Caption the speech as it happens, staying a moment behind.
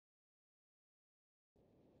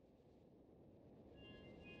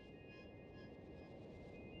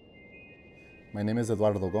My name is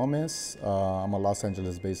Eduardo Gómez. I'm a Los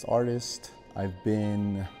Angeles-based artist. I've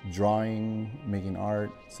been drawing, making art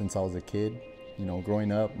since I was a kid. You know,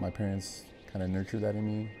 growing up, my parents kind of nurtured that in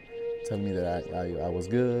me, telling me that I was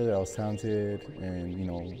good, I was talented, and you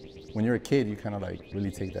know, when you're a kid, you kind of like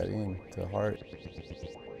really take that in to heart.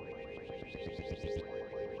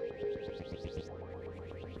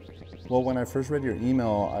 Well, when I first read your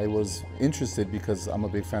email, I was interested because I'm a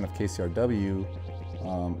big fan of KCRW,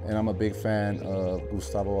 and I'm a big fan of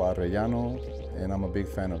Gustavo, and I'm a big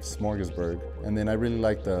fan of Smorgasburg. And then I really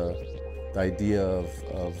like the idea of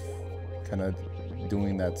kind of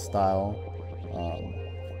doing that style,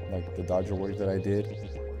 like the Dodger work that I did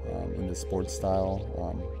in the sports style,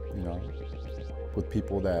 you know, with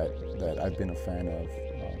people that I've been a fan of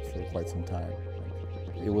for quite some time.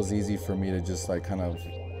 It was easy for me to just like kind of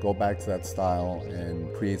go back to that style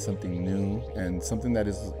and create something new and something that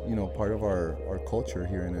is, you know, part of our culture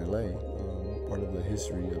here in LA, part of the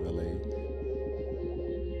history of LA.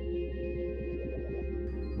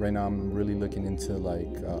 Right now I'm really looking into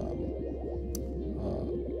like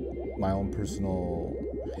my own personal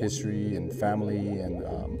history and family and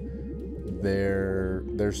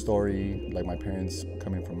their story, like my parents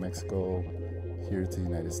coming from Mexico here to the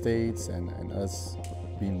United States and us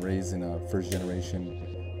being raised in a first generation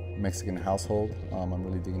Mexican household. I'm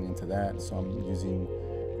really digging into that, so I'm using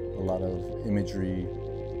a lot of imagery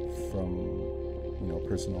from, you know,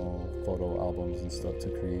 personal photo albums and stuff to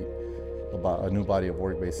create about a new body of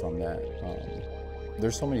work based on that.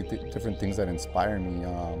 There's so many different things that inspire me: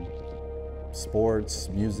 sports,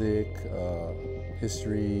 music,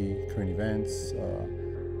 history, current events.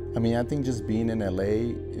 I mean, I think just being in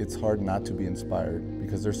LA, it's hard not to be inspired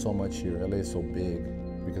because there's so much here. LA is so big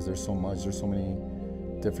because there's so many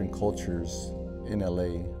different cultures in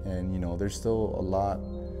LA, and you know, there's still a lot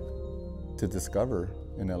to discover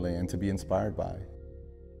in LA and to be inspired by.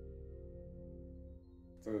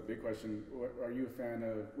 So the big question, are you a fan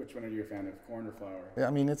of, which one are you a fan of, corn or flour? Yeah,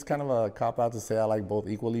 I mean, it's kind of a cop-out to say I like both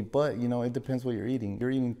equally, but you know, it depends what you're eating. If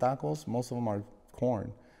you're eating tacos, most of them are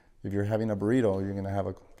corn. If you're having a burrito, you're gonna have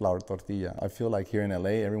a flour tortilla. I feel like here in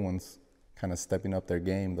LA, everyone's kind of stepping up their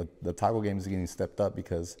game. The taco game is getting stepped up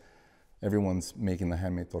because everyone's making the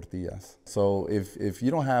handmade tortillas. So if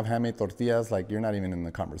you don't have handmade tortillas, like, you're not even in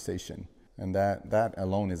the conversation. And that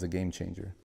alone is a game changer.